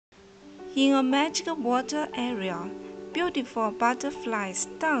In a magical water area, beautiful butterflies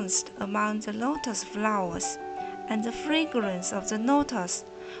danced among the lotus flowers, and the fragrance of the lotus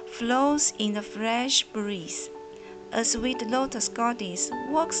flows in the fresh breeze. A sweet Lotus Goddess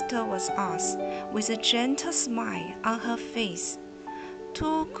walks towards us with a gentle smile on her face.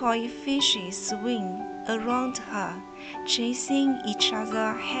 Two koi fishes swim around her, chasing each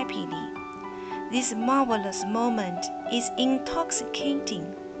other happily. This marvelous moment is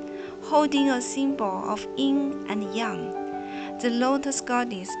intoxicating. Holding a symbol of yin and yang, the Lotus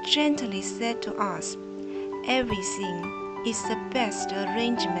Goddess gently said to us, "Everything is the best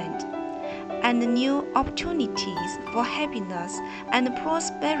arrangement, and new opportunities for happiness and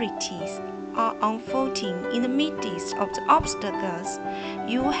prosperities are unfolding in the midst of the obstacles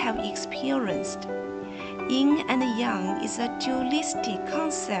you have experienced." Yin and yang is a dualistic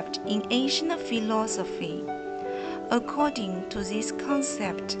concept in ancient philosophy. According to this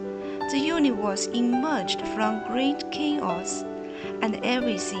concept, the universe emerged from great chaos, and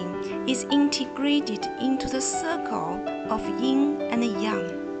everything is integrated into the circle of yin and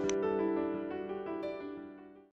yang.